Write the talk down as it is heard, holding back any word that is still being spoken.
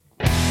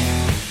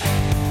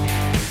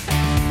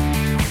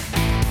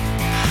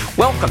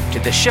Welcome to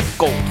the Shift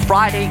Gold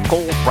Friday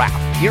Gold Wrap,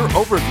 your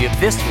overview of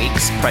this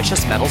week's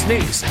precious metals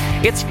news.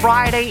 It's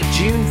Friday,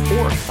 June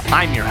 4th.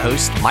 I'm your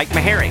host, Mike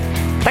Maharrey.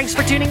 Thanks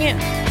for tuning in.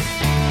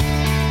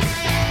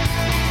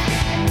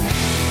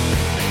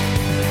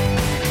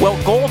 Well,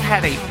 gold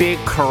had a big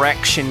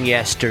correction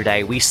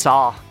yesterday. We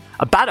saw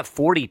about a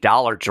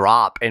 $40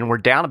 drop, and we're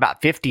down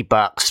about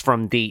 $50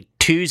 from the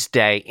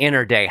Tuesday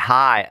intraday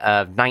high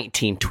of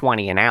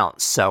 $19.20 an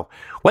ounce. So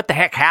what the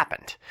heck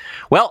happened?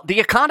 Well, the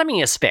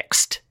economy is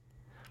fixed.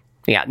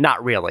 Yeah,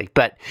 not really,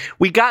 but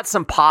we got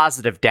some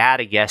positive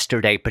data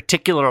yesterday,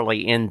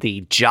 particularly in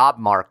the job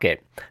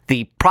market.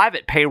 The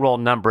private payroll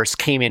numbers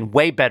came in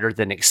way better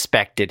than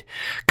expected.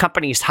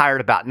 Companies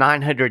hired about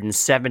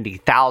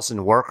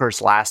 970,000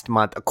 workers last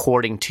month,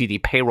 according to the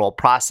payroll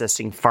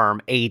processing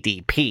firm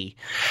ADP.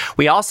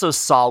 We also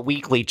saw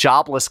weekly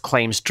jobless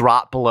claims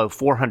drop below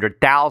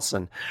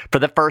 400,000 for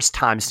the first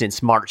time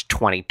since March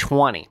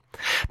 2020.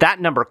 That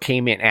number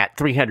came in at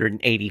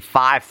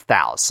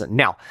 385,000.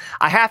 Now,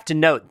 I have to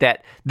note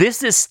that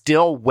this is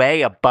still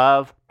way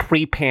above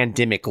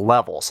pre-pandemic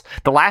levels.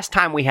 The last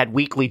time we had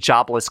weekly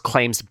jobless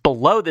claims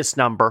below this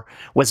number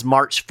was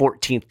March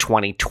 14th,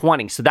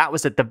 2020. So that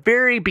was at the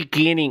very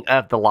beginning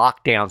of the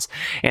lockdowns.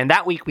 And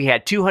that week we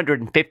had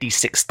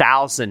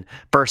 256,000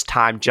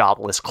 first-time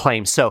jobless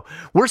claims. So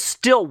we're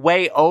still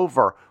way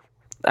over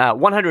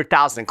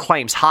 100,000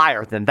 claims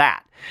higher than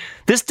that.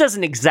 This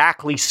doesn't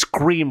exactly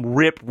scream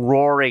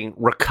rip-roaring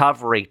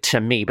recovery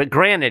to me, but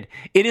granted,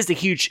 it is a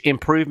huge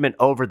improvement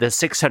over the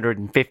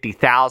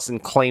 650,000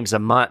 claims a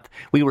month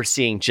we were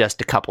seeing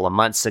just a couple of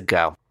months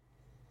ago.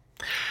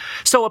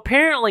 So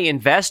apparently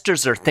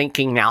investors are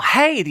thinking now,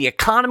 hey, the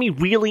economy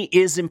really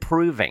is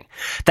improving.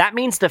 That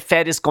means the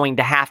Fed is going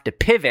to have to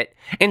pivot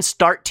and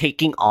start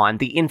taking on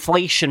the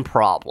inflation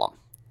problem.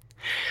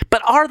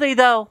 But are they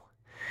though?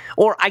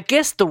 Or I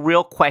guess the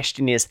real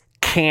question is,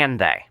 can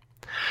they?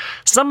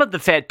 Some of the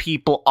Fed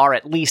people are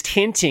at least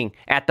hinting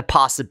at the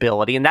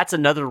possibility, and that's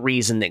another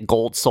reason that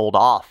gold sold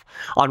off.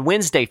 On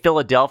Wednesday,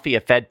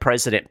 Philadelphia Fed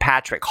President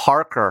Patrick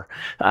Harker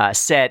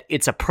said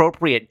it's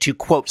appropriate to,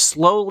 quote,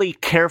 slowly,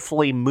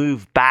 carefully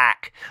move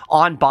back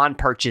on bond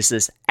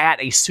purchases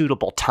at a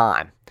suitable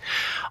time.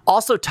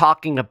 Also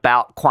talking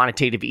about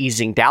quantitative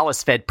easing,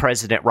 Dallas Fed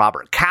President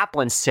Robert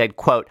Kaplan said,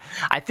 quote,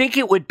 I think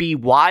it would be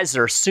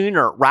wiser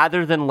sooner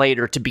rather than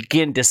later to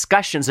begin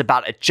discussions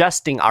about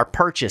adjusting our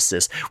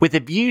purchases with a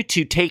view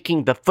to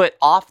taking the foot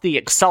off the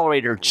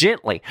accelerator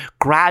gently,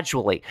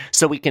 gradually,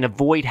 so we can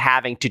avoid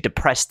having to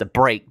depress the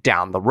brake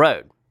down the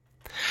road.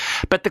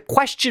 But the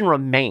question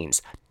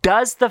remains,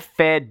 does the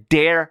Fed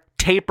dare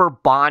taper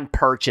bond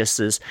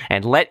purchases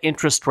and let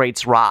interest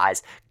rates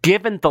rise,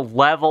 given the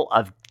level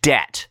of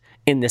debt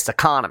in this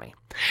economy?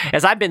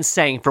 As I've been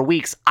saying for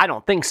weeks, I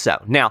don't think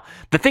so. Now,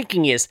 the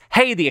thinking is,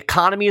 hey, the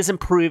economy is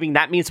improving.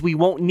 That means we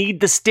won't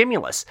need the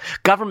stimulus.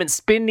 Government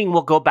spending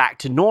will go back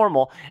to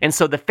normal, and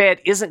so the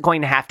Fed isn't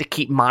going to have to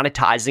keep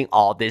monetizing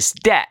all this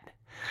debt.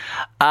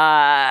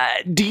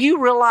 Do you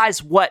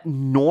realize what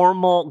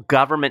normal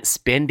government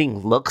spending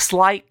looks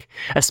like,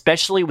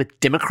 especially with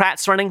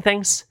Democrats running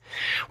things?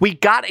 We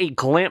got a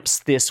glimpse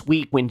this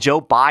week when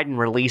Joe Biden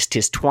released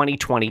his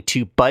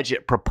 2022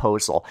 budget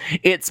proposal.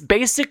 It's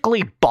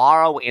basically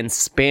borrow and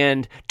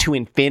spend to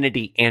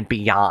infinity and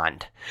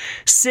beyond.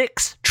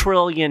 $6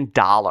 trillion.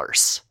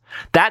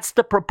 That's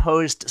the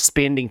proposed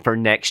spending for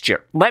next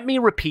year. Let me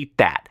repeat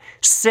that.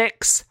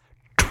 $6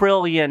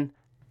 trillion.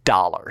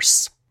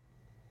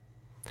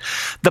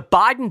 The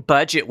Biden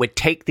budget would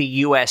take the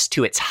U.S.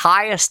 to its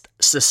highest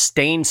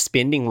sustained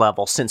spending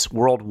level since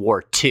World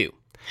War II.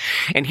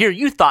 And here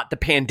you thought the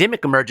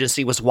pandemic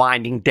emergency was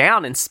winding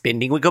down and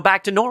spending would go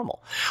back to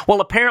normal. Well,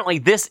 apparently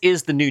this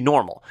is the new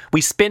normal.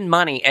 We spend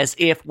money as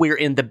if we're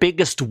in the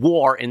biggest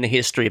war in the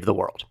history of the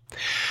world.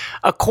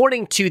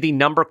 According to the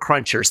number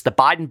crunchers, the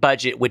Biden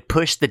budget would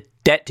push the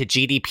debt to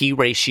GDP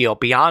ratio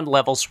beyond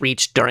levels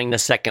reached during the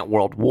Second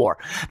World War.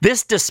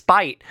 This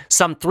despite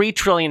some $3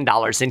 trillion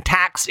in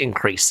tax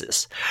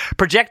increases.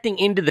 Projecting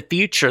into the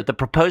future, the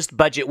proposed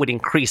budget would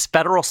increase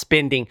federal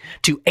spending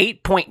to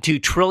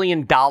 $8.2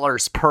 trillion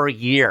per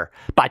year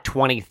by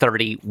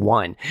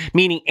 2031,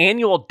 meaning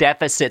annual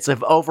deficits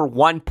of over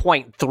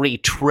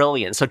 $1.3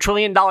 trillion. So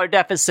trillion-dollar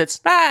deficits,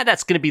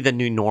 that's going to be the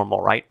new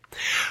normal, right?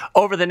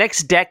 Over the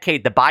next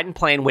decade, the Biden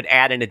plan would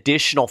add an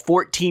additional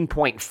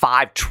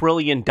 $14.5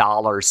 trillion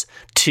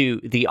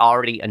to the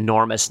already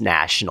enormous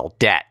national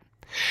debt.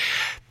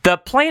 The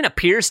plan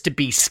appears to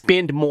be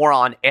spend more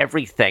on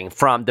everything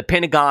from the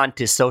Pentagon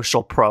to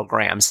social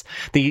programs.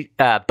 The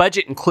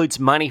budget includes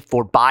money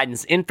for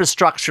Biden's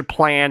infrastructure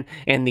plan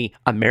and the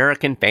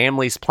American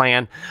Families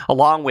Plan,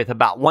 along with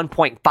about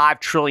 $1.5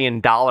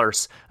 trillion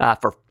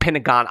for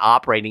Pentagon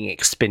operating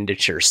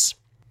expenditures.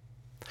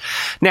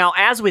 Now,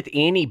 as with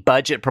any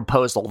budget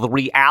proposal, the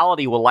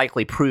reality will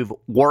likely prove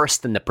worse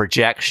than the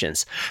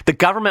projections. The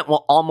government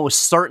will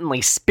almost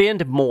certainly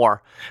spend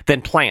more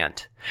than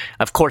planned.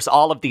 Of course,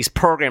 all of these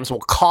programs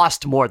will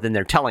cost more than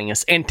they're telling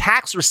us, and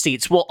tax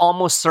receipts will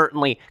almost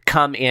certainly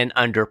come in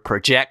under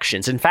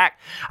projections. In fact,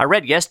 I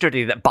read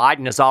yesterday that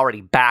Biden has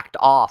already backed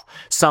off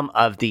some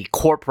of the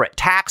corporate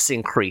tax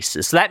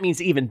increases. So that means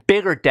even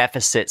bigger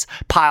deficits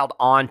piled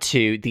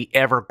onto the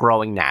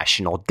ever-growing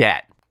national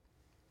debt.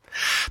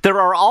 There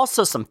are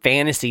also some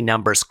fantasy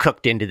numbers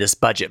cooked into this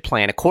budget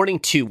plan. According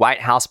to White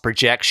House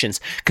projections,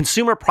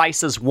 consumer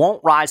prices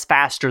won't rise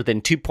faster than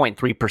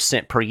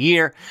 2.3% per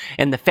year,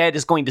 and the Fed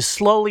is going to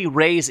slowly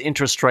raise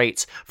interest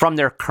rates from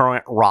their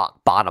current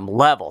rock bottom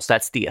levels.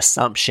 That's the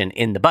assumption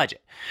in the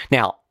budget.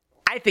 Now,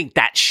 I think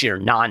that's sheer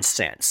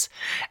nonsense.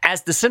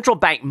 As the central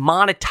bank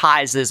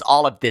monetizes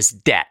all of this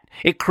debt,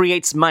 it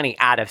creates money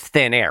out of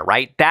thin air,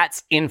 right?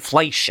 That's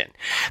inflation.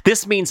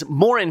 This means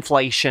more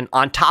inflation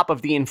on top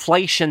of the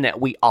inflation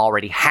that we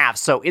already have.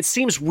 So it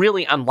seems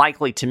really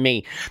unlikely to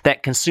me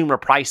that consumer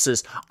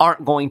prices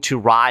aren't going to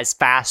rise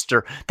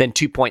faster than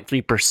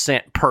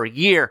 2.3% per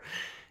year,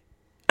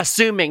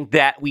 assuming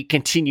that we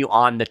continue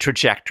on the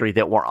trajectory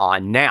that we're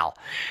on now.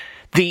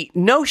 The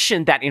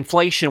notion that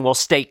inflation will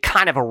stay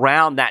kind of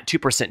around that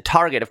 2%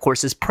 target, of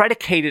course, is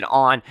predicated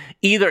on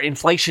either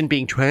inflation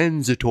being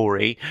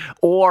transitory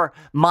or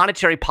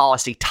monetary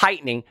policy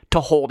tightening to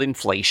hold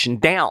inflation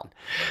down.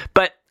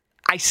 But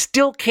I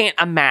still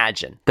can't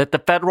imagine that the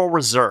Federal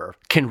Reserve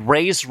can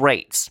raise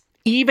rates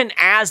even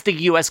as the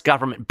U.S.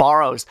 government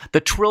borrows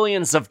the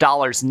trillions of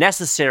dollars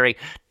necessary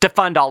to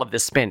fund all of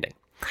this spending.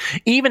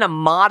 Even a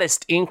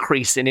modest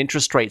increase in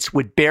interest rates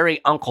would bury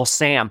Uncle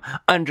Sam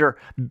under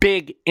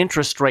big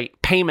interest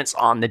rate payments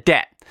on the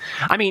debt.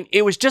 I mean,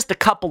 it was just a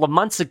couple of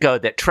months ago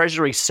that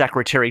Treasury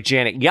Secretary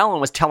Janet Yellen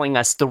was telling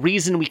us the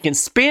reason we can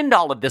spend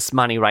all of this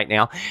money right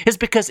now is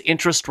because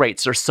interest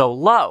rates are so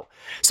low.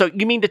 So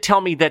you mean to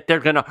tell me that they're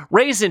going to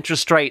raise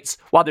interest rates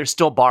while they're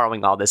still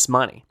borrowing all this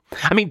money?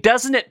 I mean,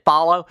 doesn't it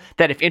follow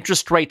that if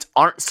interest rates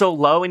aren't so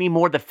low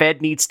anymore, the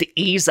Fed needs to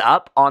ease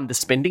up on the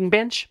spending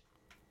bench?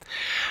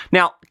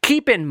 Now,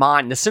 keep in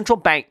mind, the central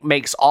bank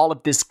makes all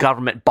of this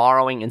government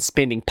borrowing and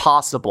spending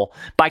possible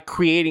by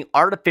creating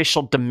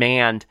artificial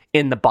demand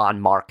in the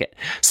bond market.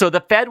 So the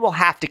Fed will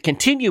have to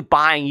continue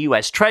buying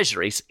U.S.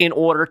 treasuries in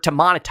order to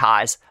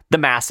monetize the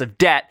massive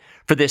debt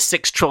for this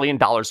 $6 trillion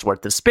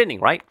worth of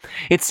spending, right?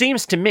 It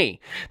seems to me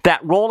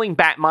that rolling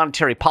back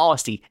monetary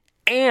policy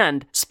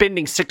and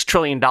spending $6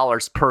 trillion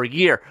per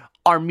year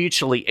are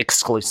mutually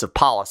exclusive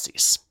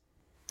policies.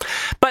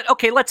 But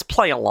okay, let's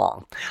play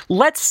along.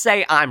 Let's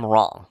say I'm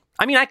wrong.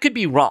 I mean, I could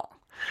be wrong.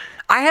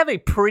 I have a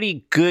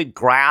pretty good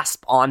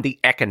grasp on the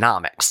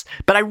economics,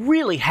 but I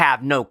really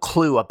have no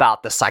clue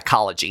about the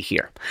psychology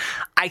here.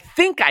 I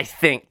think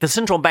the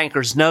central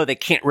bankers know they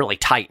can't really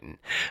tighten,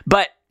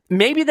 but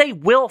maybe they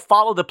will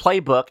follow the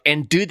playbook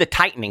and do the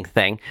tightening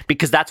thing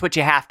because that's what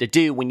you have to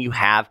do when you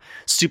have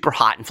super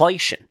hot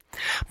inflation.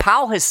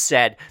 Powell has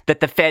said that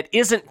the Fed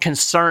isn't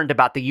concerned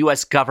about the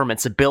U.S.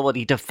 government's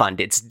ability to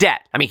fund its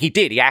debt. I mean, he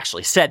did. He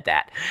actually said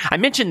that. I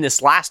mentioned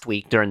this last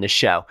week during the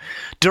show.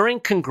 During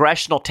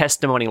congressional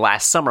testimony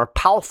last summer,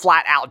 Powell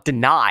flat out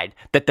denied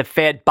that the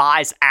Fed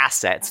buys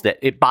assets, that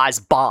it buys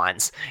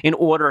bonds, in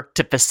order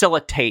to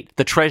facilitate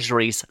the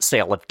Treasury's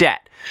sale of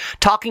debt.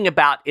 Talking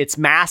about its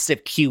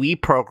massive QE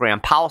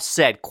program, Powell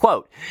said,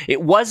 quote,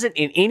 "It wasn't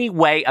in any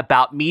way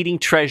about meeting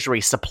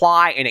Treasury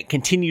supply, and it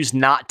continues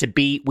not to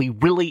be. We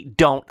really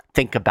don't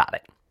think about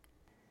it."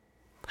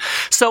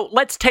 So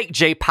let's take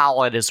Jay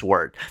Powell at his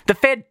word. The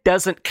Fed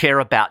doesn't care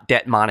about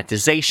debt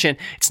monetization.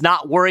 It's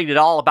not worried at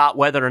all about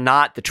whether or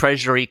not the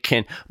Treasury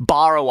can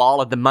borrow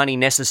all of the money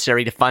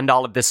necessary to fund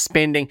all of this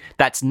spending.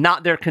 That's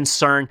not their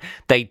concern.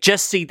 They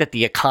just see that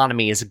the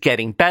economy is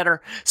getting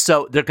better,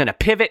 so they're going to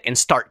pivot and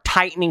start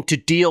tightening to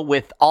deal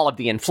with all of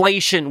the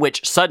inflation,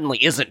 which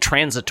suddenly isn't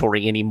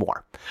transitory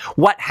anymore.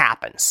 What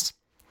happens?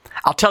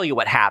 I'll tell you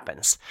what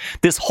happens.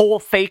 This whole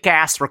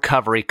fake-ass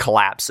recovery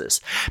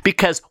collapses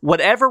because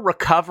whatever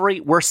recovery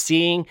we're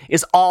seeing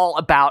is all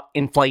about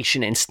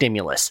inflation and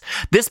stimulus.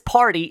 This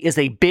party is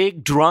a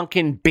big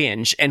drunken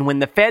binge, and when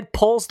the Fed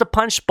pulls the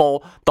punch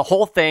bowl, the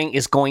whole thing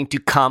is going to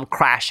come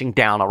crashing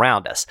down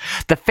around us.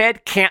 The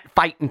Fed can't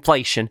fight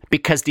inflation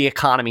because the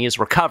economy is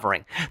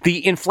recovering.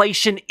 The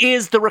inflation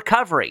is the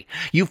recovery.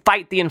 You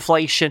fight the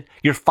inflation,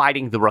 you're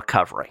fighting the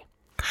recovery.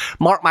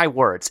 Mark my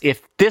words,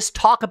 if this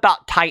talk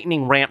about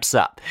tightening ramps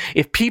up,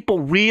 if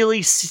people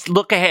really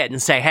look ahead and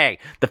say, hey,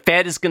 the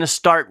Fed is going to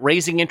start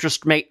raising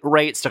interest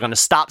rates, they're going to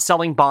stop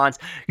selling bonds,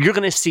 you're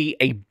going to see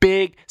a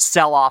big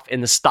sell-off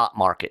in the stock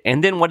market.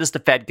 And then what is the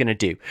Fed going to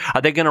do? Are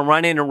they going to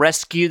run in and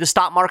rescue the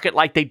stock market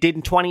like they did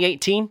in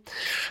 2018?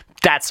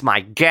 That's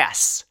my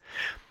guess.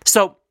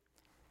 So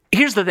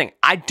here's the thing.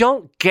 I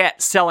don't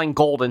get selling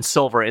gold and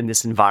silver in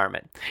this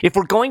environment. If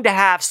we're going to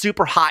have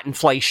super hot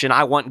inflation,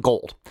 I want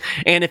gold.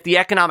 And if the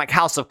economic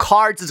house of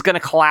cards is going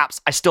to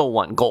collapse, I still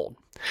want gold.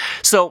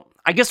 So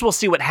I guess we'll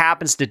see what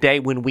happens today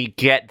when we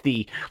get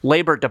the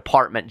Labor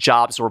Department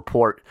jobs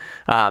report.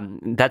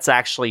 That's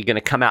actually going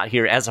to come out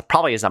here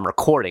probably as I'm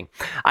recording.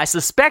 I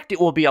suspect it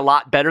will be a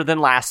lot better than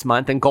last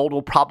month, and gold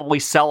will probably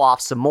sell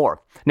off some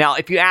more. Now,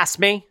 if you ask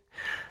me,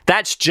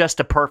 that's just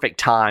a perfect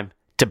time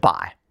to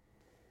buy.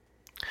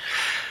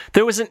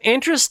 There was an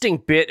interesting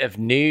bit of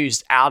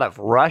news out of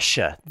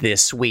Russia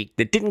this week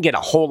that didn't get a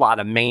whole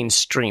lot of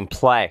mainstream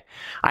play.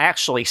 I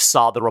actually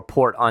saw the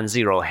report on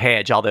Zero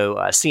Hedge, although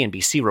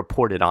CNBC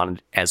reported on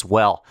it as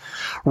well.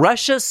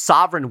 Russia's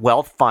sovereign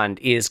wealth fund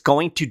is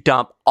going to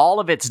dump all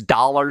of its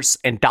dollars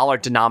and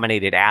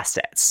dollar-denominated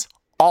assets.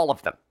 All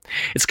of them.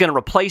 It's going to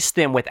replace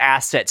them with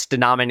assets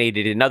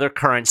denominated in other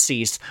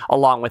currencies,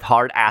 along with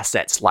hard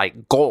assets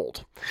like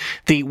gold.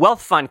 The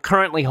wealth fund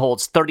currently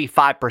holds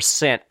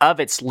 35%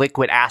 of its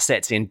liquid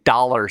assets in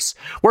dollars,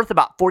 worth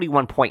about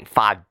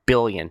 $41.5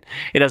 billion.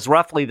 It has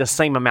roughly the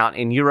same amount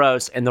in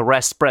euros, and the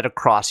rest spread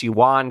across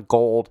yuan,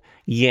 gold,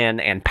 yen,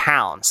 and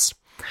pounds.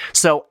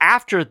 So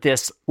after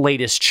this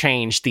latest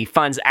change, the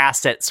fund's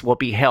assets will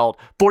be held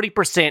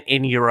 40%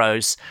 in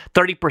euros,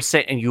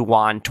 30% in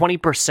yuan,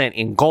 20%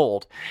 in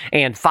gold,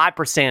 and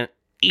 5%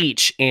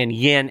 each in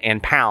yen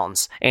and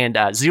pounds, and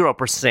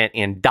 0%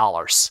 in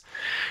dollars.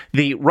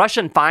 The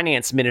Russian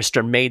finance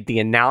minister made the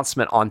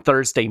announcement on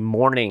Thursday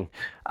morning.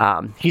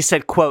 He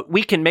said, quote,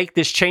 "We can make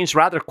this change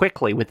rather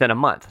quickly within a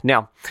month."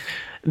 Now,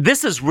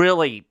 this is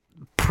really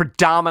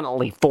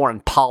predominantly foreign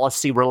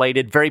policy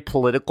related, very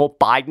political.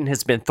 Biden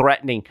has been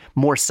threatening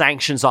more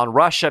sanctions on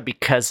Russia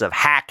because of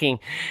hacking,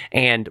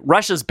 and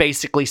Russia's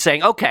basically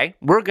saying, okay,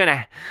 we're going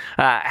to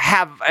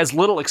have as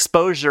little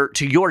exposure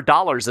to your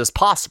dollars as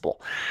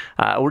possible.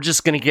 We're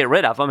just going to get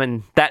rid of them,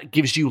 and that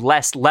gives you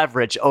less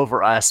leverage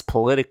over us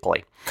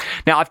politically.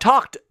 Now, I've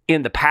talked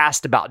in the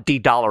past about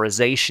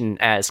de-dollarization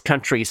as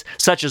countries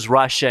such as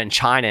Russia and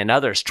China and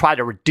others try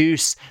to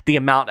reduce the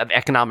amount of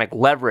economic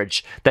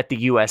leverage that the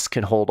U.S.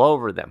 can hold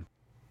over them.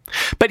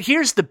 But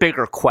here's the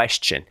bigger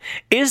question.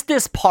 Is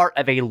this part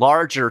of a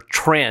larger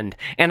trend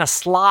and a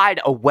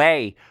slide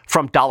away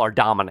from dollar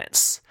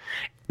dominance?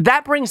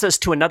 That brings us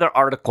to another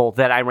article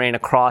that I ran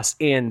across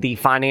in the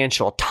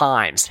Financial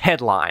Times.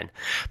 Headline: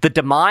 The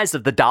Demise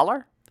of the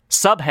Dollar?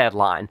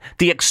 Subheadline: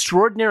 The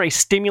extraordinary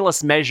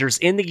stimulus measures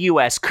in the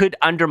U.S. could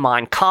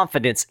undermine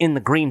confidence in the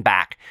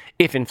greenback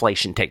if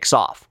inflation takes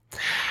off.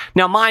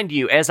 Now, mind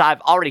you, as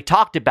I've already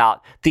talked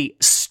about, the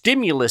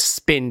stimulus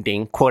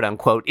spending, quote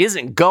unquote,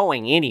 isn't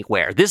going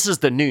anywhere. This is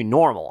the new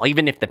normal,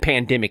 even if the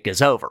pandemic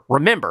is over.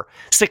 Remember,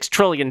 $6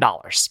 trillion.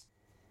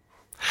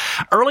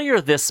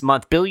 Earlier this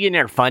month,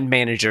 billionaire fund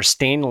manager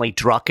Stanley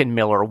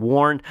Druckenmiller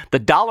warned the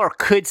dollar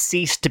could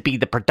cease to be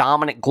the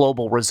predominant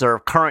global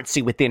reserve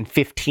currency within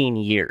 15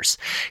 years.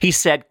 He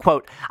said,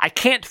 quote, "I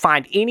can't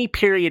find any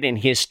period in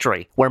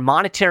history where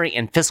monetary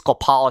and fiscal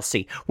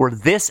policy were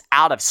this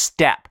out of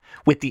step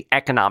with the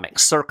economic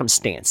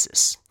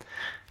circumstances."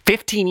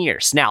 15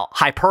 years. Now,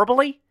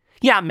 hyperbole?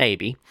 Yeah,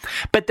 maybe.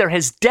 But there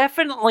has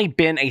definitely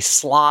been a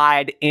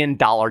slide in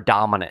dollar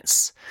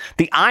dominance.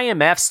 The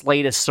IMF's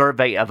latest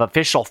survey of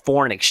official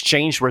foreign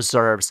exchange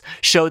reserves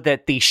showed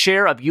that the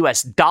share of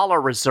U.S.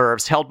 dollar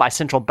reserves held by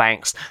central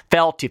banks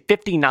fell to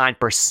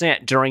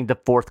 59% during the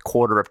fourth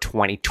quarter of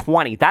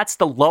 2020. That's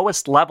the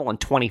lowest level in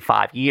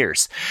 25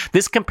 years.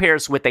 This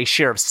compares with a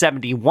share of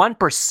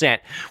 71%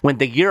 when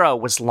the euro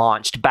was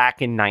launched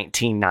back in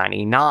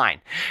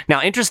 1999.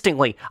 Now,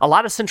 interestingly, a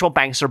lot of central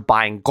banks are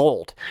buying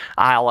gold.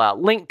 I'll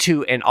link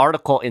to an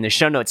article in the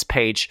show notes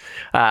page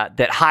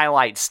that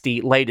highlights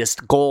the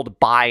latest gold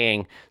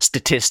buying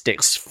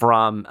statistics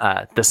from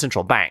the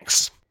central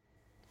banks.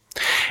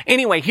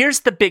 Anyway,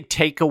 here's the big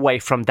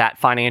takeaway from that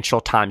Financial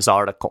Times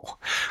article.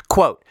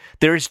 Quote,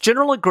 "There is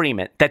general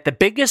agreement that the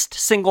biggest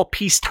single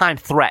peacetime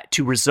threat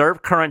to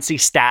reserve currency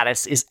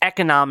status is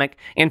economic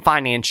and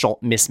financial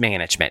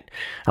mismanagement."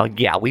 Oh,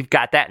 yeah, we've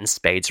got that in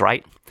spades,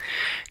 right?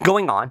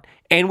 Going on,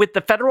 and with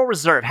the Federal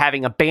Reserve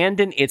having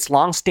abandoned its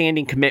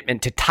longstanding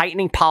commitment to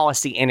tightening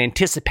policy in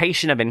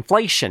anticipation of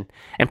inflation,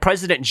 and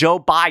President Joe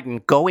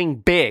Biden going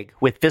big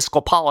with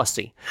fiscal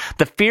policy,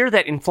 the fear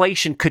that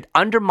inflation could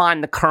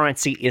undermine the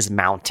currency is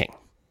mounting.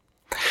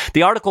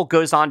 The article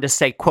goes on to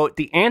say, quote,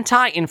 "The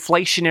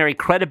anti-inflationary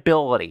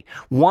credibility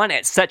won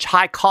at such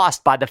high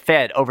cost by the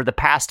Fed over the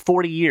past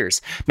 40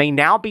 years may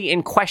now be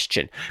in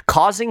question,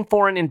 causing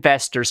foreign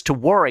investors to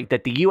worry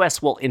that the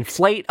U.S. will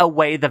inflate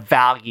away the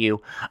value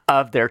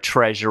of their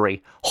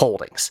Treasury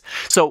holdings."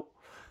 So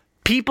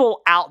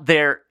people out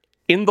there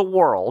in the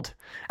world,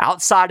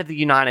 outside of the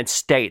United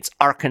States,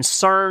 are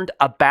concerned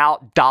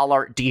about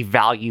dollar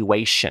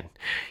devaluation.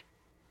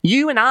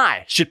 You and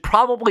I should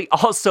probably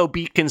also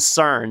be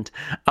concerned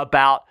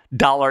about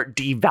dollar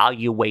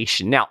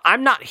devaluation. Now,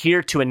 I'm not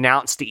here to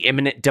announce the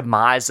imminent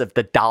demise of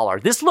the dollar.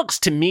 This looks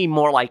to me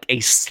more like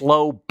a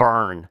slow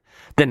burn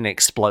than an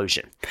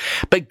explosion.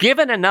 But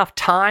given enough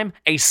time,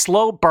 a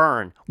slow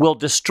burn will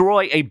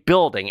destroy a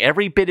building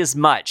every bit as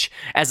much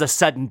as a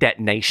sudden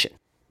detonation.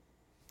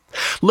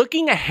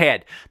 Looking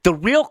ahead, the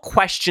real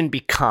question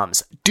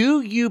becomes,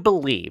 do you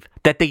believe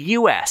that the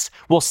U.S.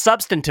 will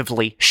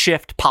substantively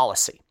shift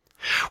policy?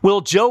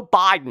 Will Joe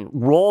Biden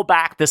roll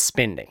back the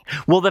spending?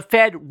 Will the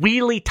Fed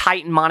really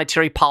tighten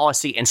monetary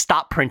policy and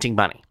stop printing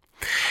money?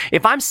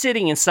 If I'm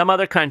sitting in some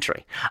other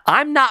country,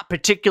 I'm not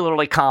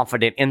particularly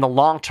confident in the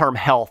long-term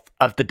health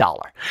of the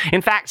dollar.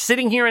 In fact,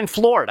 sitting here in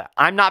Florida,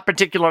 I'm not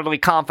particularly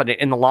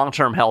confident in the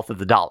long-term health of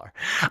the dollar.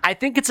 I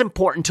think it's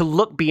important to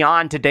look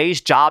beyond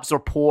today's jobs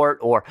report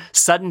or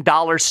sudden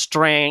dollar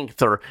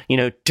strength or,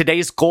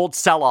 today's gold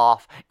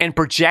sell-off and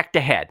project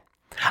ahead.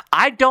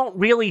 I don't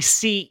really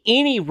see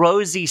any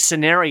rosy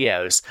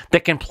scenarios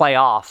that can play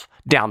off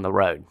down the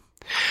road.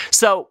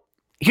 So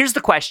here's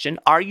the question.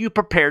 Are you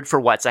prepared for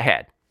what's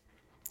ahead?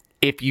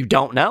 If you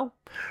don't know,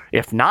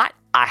 if not,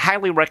 I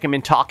highly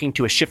recommend talking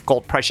to a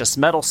SchiffGold precious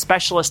metal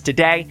specialist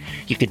today.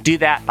 You can do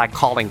that by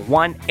calling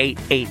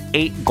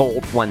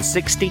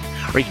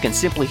 1-888-GOLD-160, or you can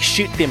simply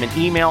shoot them an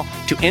email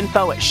to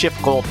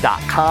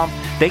info@schiffgold.com.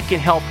 They can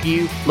help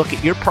you look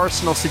at your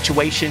personal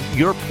situation,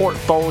 your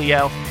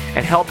portfolio,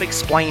 and help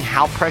explain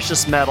how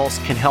precious metals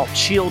can help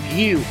shield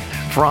you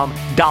from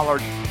dollar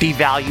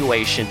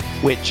devaluation,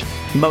 which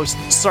most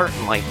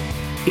certainly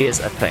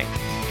is a thing.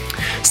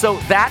 So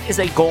that is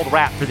a gold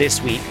wrap for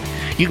this week.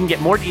 You can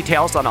get more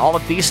details on all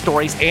of these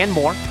stories and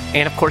more,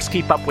 and of course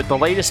keep up with the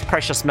latest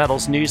precious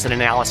metals news and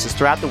analysis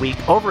throughout the week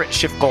over at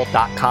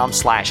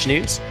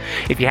schiffgold.com/news.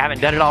 If you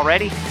haven't done it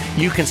already,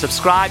 you can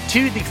subscribe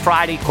to the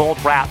Friday Gold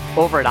Wrap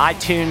over at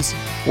iTunes.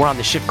 We're on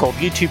the SchiffGold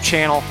YouTube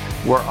channel.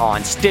 We're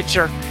on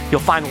Stitcher. You'll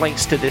find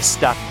links to this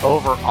stuff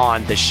over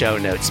on the show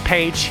notes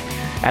page.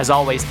 As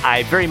always,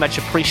 I very much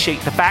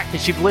appreciate the fact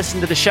that you've listened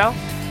to the show,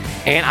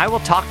 and I will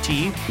talk to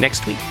you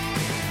next week.